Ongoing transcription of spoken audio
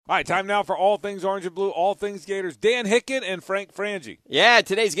All right, time now for All Things Orange and Blue, All Things Gators. Dan Hicken and Frank Frangie. Yeah,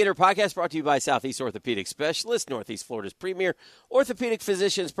 today's Gator podcast brought to you by Southeast Orthopedic Specialists, Northeast Florida's premier orthopedic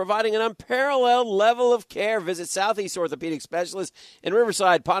physicians, providing an unparalleled level of care. Visit Southeast Orthopedic Specialists in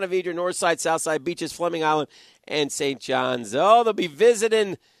Riverside, Ponte Vedra, Northside, Southside Beaches, Fleming Island, and St. John's. Oh, they'll be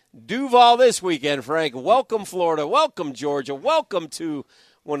visiting Duval this weekend, Frank. Welcome, Florida. Welcome, Georgia. Welcome to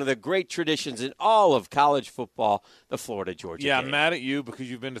one of the great traditions in all of college football, the Florida-Georgia game. I'm mad at you because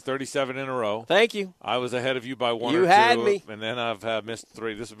you've been to 37 in a row. Thank you. I was ahead of you by one or You two. had me. And then I've missed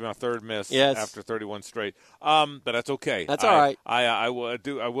 3. This will be my 3rd miss after 31 straight. But that's okay. That's all right. I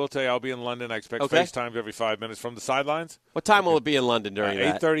will tell you I'll be in London. I expect Okay. FaceTime every 5 minutes from the sidelines. What time will it be in London during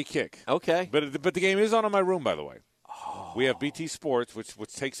that? 8:30 kick. Okay. But the game is on in my room, by the way. We have BT Sports,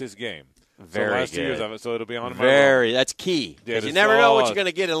 which takes this game. Very last 2 years good. of it, so it'll be on in my room. That's key. Yeah, Because you never know what you're going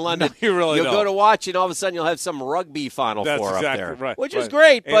to get in London. No, you really You'll don't. go to watch, and all of a sudden you'll have some rugby Final That's Four exactly up there, right. which is Right.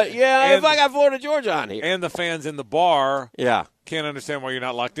 great. But, And if I got Florida, Georgia on here. And the fans in the bar Yeah. can't understand why you're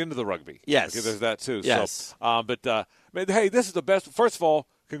not locked into the rugby. Yes. Because there's that too. Yes. So, but hey, this is the best. First of all,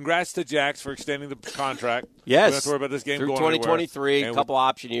 congrats to Jax for extending the contract. Yes. We don't have to worry about this game Through going 2023, anywhere. a couple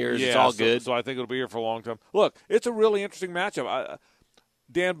option years. Yeah, it's all good. So I think it'll be here for a long time. Look, it's a really interesting matchup.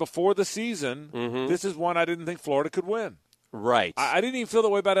 Dan, before the season, this is one I didn't think Florida could win. Right. I didn't even feel that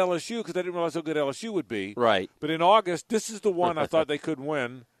way about LSU because I didn't realize how good LSU would be. Right. But in August, this is the one I thought they could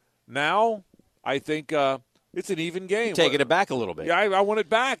win. Now, I think it's an even game. Taking it back a little bit. Yeah, I want it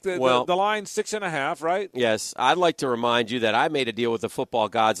back. The line's 6.5, right? Yes. I'd like to remind you that I made a deal with the football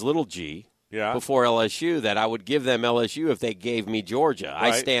gods, little G, before LSU, that I would give them LSU if they gave me Georgia.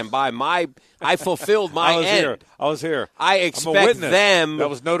 Right. I stand by I fulfilled my end. I was here. I expect them that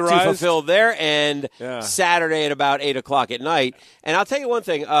was to notarized. fulfill their end Saturday at about 8 o'clock at night. And I'll tell you one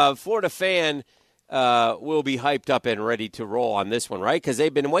thing, Florida fan will be hyped up and ready to roll on this one, right? Because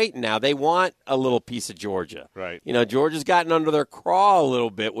they've been waiting now. They want a little piece of Georgia. Right. Georgia's gotten under their craw a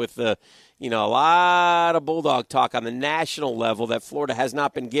little bit with a lot of Bulldog talk on the national level that Florida has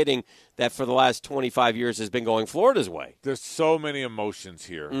not been getting, that for the last 25 years has been going Florida's way. There's so many emotions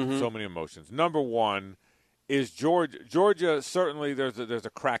here. So many emotions. Number one is Georgia. Certainly, there's a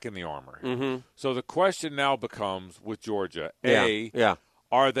crack in the armor. So the question now becomes with Georgia: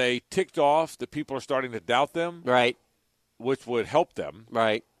 are they ticked off that people are starting to doubt them? Right. Which would help them.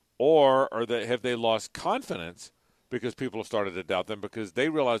 Right. Or have they lost confidence because people have started to doubt them because they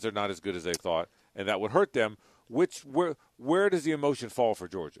realize they're not as good as they thought, and that would hurt them? Where does the emotion fall for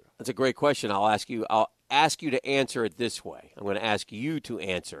Georgia? That's a great question. I'll ask you to answer it this way. I'm going to ask you to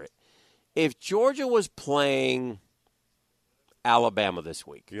answer it. If Georgia was playing Alabama this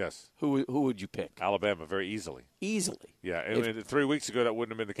week, yes, who would you pick? Alabama, very easily. Easily. Yeah, and 3 weeks ago that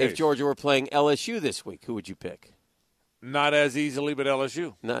wouldn't have been the case. If Georgia were playing LSU this week, who would you pick? Not as easily, but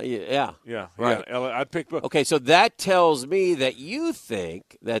LSU. Yeah. Right. I'd pick. Okay, so that tells me that you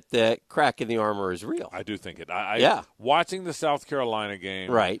think that crack in the armor is real. I do think it. Watching the South Carolina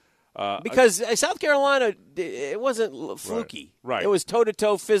game, right? Because South Carolina, it wasn't fluky. Right. It was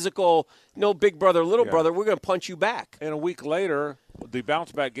toe-to-toe physical, no big brother, little brother. We're going to punch you back. And a week later, the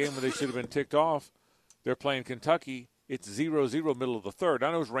bounce-back game where they should have been ticked off, they're playing Kentucky. It's 0-0 middle of the third. I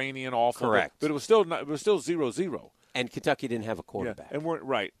know it was rainy and awful. Correct. But it was still 0-0. And Kentucky didn't have a quarterback. Yeah.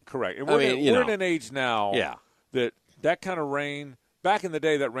 And correct. And we're in an age now that kind of rain, back in the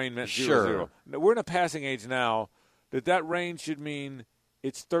day that rain meant 0-0. We're in a passing age now that rain should mean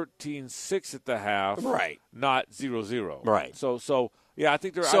it's 13-6 at the half, right? Not 0-0, right? So I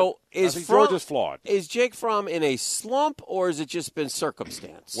think they're. So I think Georgia's flawed. Is Jake Fromm in a slump, or has it just been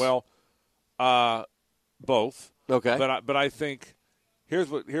circumstance? Well, both. Okay. But I think here's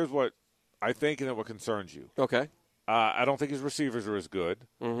what I think, and then what concerns you. Okay. I don't think his receivers are as good.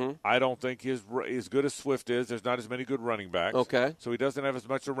 I don't think as good as Swift is. There's not as many good running backs. Okay. So he doesn't have as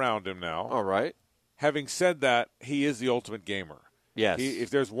much around him now. All right. Having said that, he is the ultimate gamer. Yes.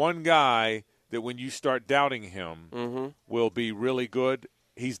 If there's one guy that when you start doubting him will be really good,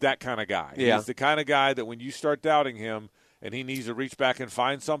 he's that kind of guy. Yeah. He's the kind of guy that when you start doubting him and he needs to reach back and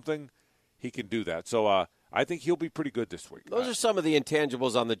find something, he can do that. So I think he'll be pretty good this week. Those are some of the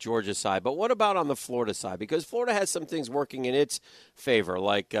intangibles on the Georgia side. But what about on the Florida side? Because Florida has some things working in its favor,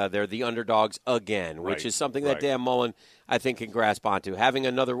 like they're the underdogs again, which is something that Dan Mullen, I think, can grasp onto. Having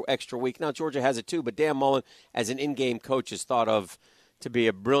another extra week. Now, Georgia has it too, but Dan Mullen, as an in-game coach, is thought of to be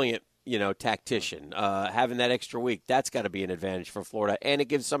a brilliant tactician. Having that extra week, that's got to be an advantage for Florida. And it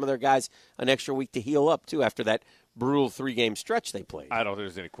gives some of their guys an extra week to heal up, too, after that brutal 3-game stretch they played. I don't think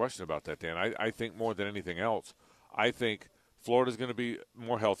there's any question about that, Dan. I think more than anything else, I think Florida's going to be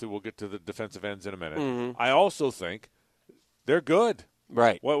more healthy. We'll get to the defensive ends in a minute. I also think they're good.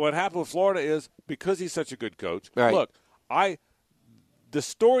 Right. What happened with Florida is because he's such a good coach. Right. Look, the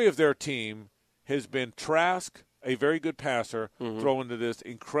story of their team has been Trask, a very good passer, throwing to this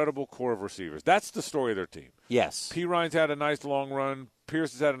incredible core of receivers. That's the story of their team. Yes. P. Ryan's had a nice long run.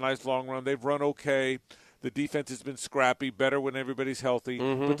 Pierce has had a nice long run. They've run okay. The defense has been scrappy, better when everybody's healthy.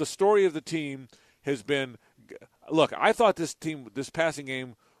 But the story of the team has been, look, I thought this passing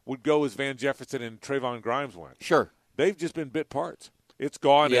game would go as Van Jefferson and Trayvon Grimes went. Sure. They've just been bit parts. It's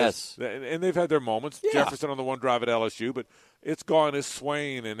gone. Yes. And they've had their moments. Yeah. Jefferson on the one drive at LSU, but it's gone as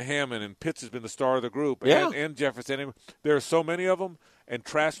Swain and Hammond, and Pitts has been the star of the group. Yeah. And Jefferson. And there are so many of them, and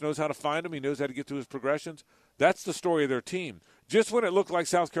Trask knows how to find them. He knows how to get through his progressions. That's the story of their team. Just when it looked like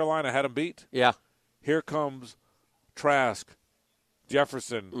South Carolina had them beat, here comes Trask,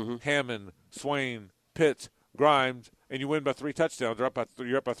 Jefferson, Hammond, Swain, Pitts, Grimes, and you win by 3 touchdowns. You're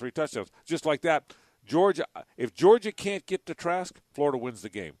up by 3 touchdowns. Just like that. Georgia, if Georgia can't get to Trask, Florida wins the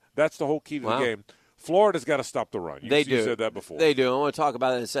game. That's the whole key to the game. Florida's got to stop the run. You said that before. They do. I want to talk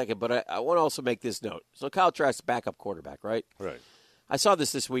about it in a second, but I want to also make this note. So Kyle Trask's backup quarterback, right? Right. I saw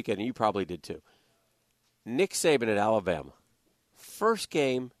this weekend, and you probably did too. Nick Saban at Alabama, first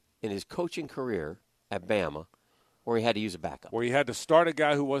game in his coaching career at Bama where he had to use a backup. Where he had to start a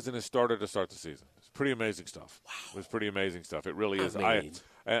guy who wasn't his starter to start the season. It's pretty amazing stuff. Wow. It was pretty amazing stuff. It really is.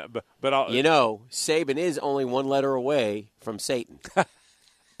 Saban is only one letter away from Satan.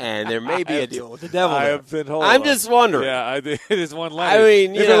 And there may be a deal with the devil. I'm just wondering. Yeah, it is one letter. I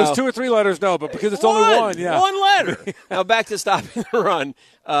mean, if it was 2 or 3 letters, no, but because it's only one, one letter. Now back to stopping the run.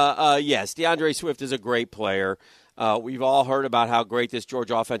 Yes, DeAndre Swift is a great player. We've all heard about how great this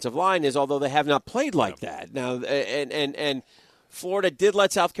Georgia offensive line is, although they have not played like that. Now, and Florida did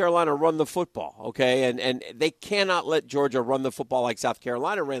let South Carolina run the football, okay, and they cannot let Georgia run the football like South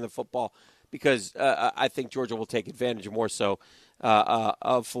Carolina ran the football because I think Georgia will take advantage more so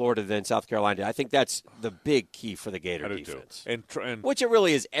of Florida than South Carolina did. I think that's the big key for the Gator defense, and which it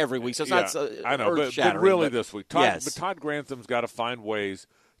really is every week. So it's not I know, but really this week, but Todd Grantham's got to find ways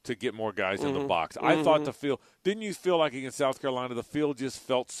to get more guys in the box. I thought the field – didn't you feel like against South Carolina the field just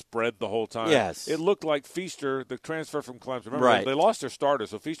felt spread the whole time? Yes. It looked like Feaster, the transfer from Clemson. Remember, they lost their starter,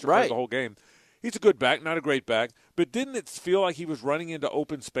 so Feaster played the whole game. He's a good back, not a great back. But didn't it feel like he was running into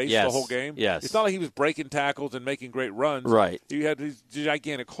open space the whole game? Yes. It's not like he was breaking tackles and making great runs. Right. He had these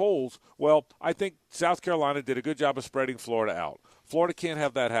gigantic holes. Well, I think South Carolina did a good job of spreading Florida out. Florida can't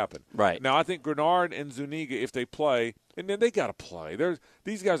have that happen. Right. Now, I think Grenard and Zuniga, if they play, and then they got to play.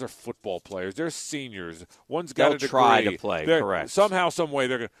 These guys are football players. They're seniors. One's got a degree. They'll try to play, correct. Somehow, some way,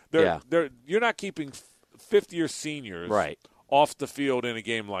 you're not keeping fifth-year seniors off the field in a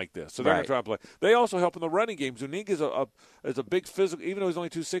game like this. So they're going to try to play. They also help in the running game. Zuniga is a big physical, even though he's only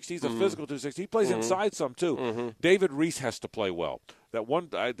 260, he's a physical 260. He plays inside some, too. David Reese has to play well. That one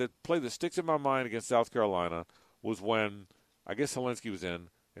that play that sticks in my mind against South Carolina was when – I guess Helinski was in.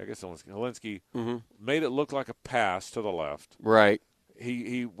 I guess Helinski made it look like a pass to the left. Right.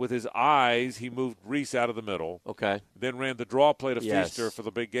 He with his eyes, he moved Reese out of the middle. Okay. Then ran the draw play to Feaster for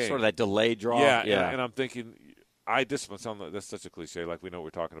the big game. Sort of that delayed draw. Yeah. And I'm thinking, this one sounds like that's such a cliche, like we know what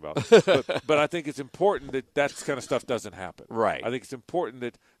we're talking about. but I think it's important that kind of stuff doesn't happen. Right. I think it's important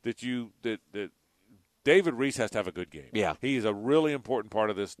that David Reese has to have a good game. Yeah. He is a really important part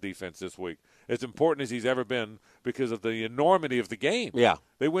of this defense this week. As important as he's ever been because of the enormity of the game. Yeah.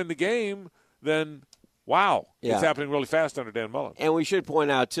 They win the game, then, wow. Yeah. It's happening really fast under Dan Mullen. And we should point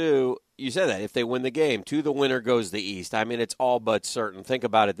out, too, you said that, if they win the game, to the winner goes the East. I mean, it's all but certain. Think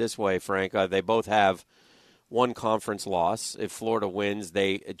about it this way, Frank. They both have one conference loss. If Florida wins,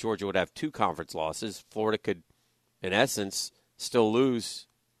 Georgia would have 2 conference losses. Florida could, in essence, still lose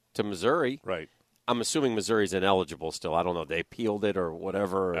to Missouri. Right. I'm assuming Missouri's ineligible still. I don't know. They appealed it or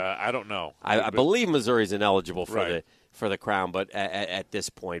whatever. I don't know. I believe Missouri's ineligible for the crown, but at this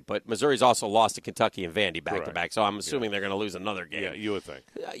point. But Missouri's also lost to Kentucky and Vandy back to back, so I'm assuming they're going to lose another game. Yeah, you would think.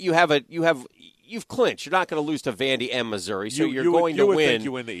 You've clinched. You're not going to lose to Vandy and Missouri, so you're going to win. Think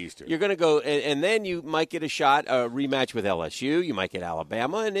you win the Eastern. You're going to go, and then you might get a shot, a rematch with LSU. You might get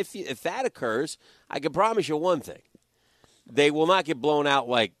Alabama, and if that occurs, I can promise you one thing: they will not get blown out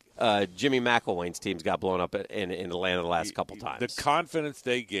like Jimmy McElwain's teams got blown up in Atlanta the last couple times. The confidence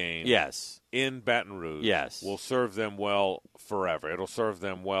they gained. Yes. in Baton Rouge yes. will serve them well forever. It'll serve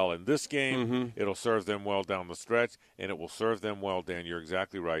them well in this game. It'll serve them well down the stretch, and it will serve them well, Dan, you're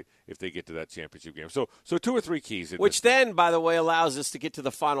exactly right, if they get to that championship game. So 2 or 3 keys. Which then, by the way, allows us to get to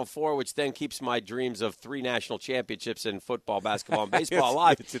the Final Four, which then keeps my dreams of 3 national championships in football, basketball, and baseball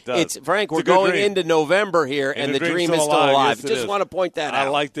alive. Yes, it does. Frank, we're going into November here, and the dream is still alive. Yes, Just want to point that out. I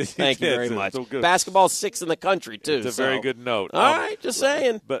like this. Thank you very much. Basketball's 6th in the country, too. It's a very good note. All right, just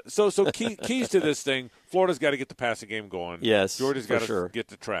saying. But so keys to this thing. Florida's got to get the passing game going. Yes, Georgia's got to get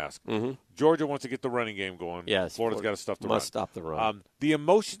to Trask. Georgia wants to get the running game going. Yes, Florida's got to stop the run. Must stop the run. The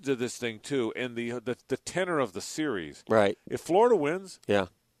emotions of this thing too, and the tenor of the series. Right. If Florida wins, yeah,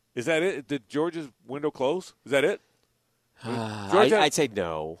 is that it? Did Georgia's window close? Is that it? I'd say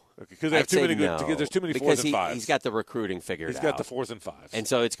no. Because there's too many 4s and 5s. He's got the recruiting figured out. He's got the 4s and 5s. And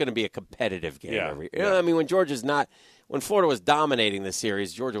so it's going to be a competitive game every year. I mean, when Florida was dominating the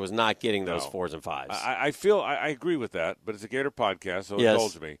series, Georgia was not getting those 4s and 5s. I agree with that, but it's a Gator podcast, so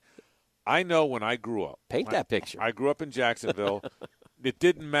indulge me. I know when I grew up. Paint that picture. I grew up in Jacksonville. It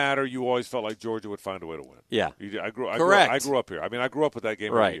didn't matter. You always felt like Georgia would find a way to win. Yeah. I grew up here. I mean, I grew up with that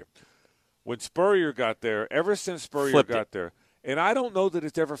game every year. When Spurrier got there, ever since Spurrier got there, and I don't know that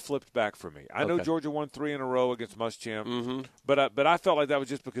it's ever flipped back for me. I know Georgia won 3 in a row against Muschamp, but I felt like that was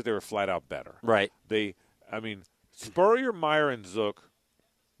just because they were flat out better. Right. Spurrier, Meyer, and Zook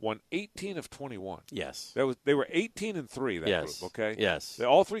won 18 of 21. Yes. They were 18-3 that group. Okay. Yes.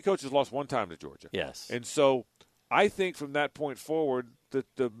 All 3 coaches lost 1 time to Georgia. Yes. And so I think from that point forward, the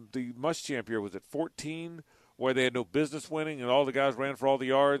Muschamp year was at 14. Where they had no business winning, and all the guys ran for all the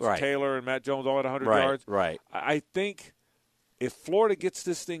yards. Right. Taylor and Matt Jones all had 100 yards. Right. I think if Florida gets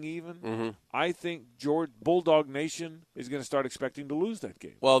this thing even, I think Bulldog Nation is going to start expecting to lose that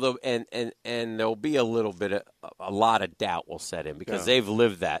game. Well, and there'll be a lot of doubt will set in because they've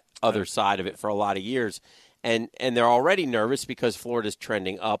lived that other side of it for a lot of years, and they're already nervous because Florida's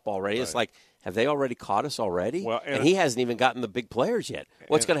trending up already. Right. It's like, have they already caught us already? Well, and he hasn't even gotten the big players yet.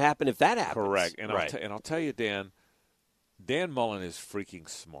 What's going to happen if that happens? Correct. And I'll tell you, Dan Mullen is freaking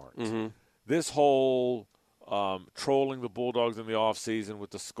smart. This whole trolling the Bulldogs in the offseason with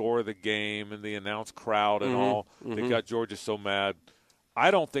the score of the game and the announced crowd and all that got Georgia so mad,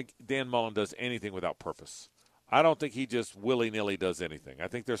 I don't think Dan Mullen does anything without purpose. I don't think he just willy-nilly does anything. I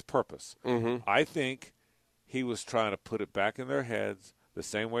think there's purpose. I think he was trying to put it back in their heads the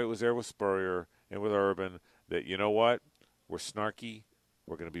same way it was there with Spurrier and with Urban, that, you know what, we're snarky,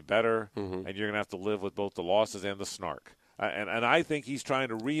 we're going to be better, and you're going to have to live with both the losses and the snark. And I think he's trying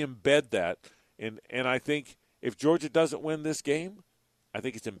to re-embed that. And I think if Georgia doesn't win this game, I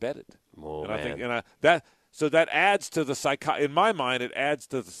think it's embedded. Oh, and man. I think that adds to the in my mind, it adds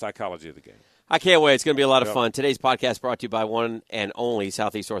to the psychology of the game. I can't wait. It's going to be a lot of fun. Today's podcast brought to you by one and only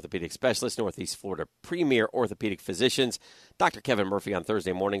Southeast Orthopedic Specialist, Northeast Florida premier orthopedic physicians. Dr. Kevin Murphy on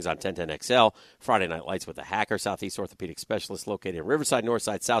Thursday mornings on 1010XL. Friday Night Lights with the Hacker, Southeast Orthopedic Specialist located in Riverside,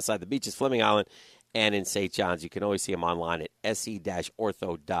 Northside, Southside, the beaches, Fleming Island, and in St. John's. You can always see him online at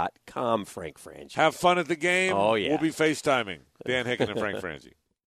se-ortho.com. Frank Frangie. Have fun at the game. Oh, yeah. We'll be FaceTiming. Dan Hicken and Frank Frangie.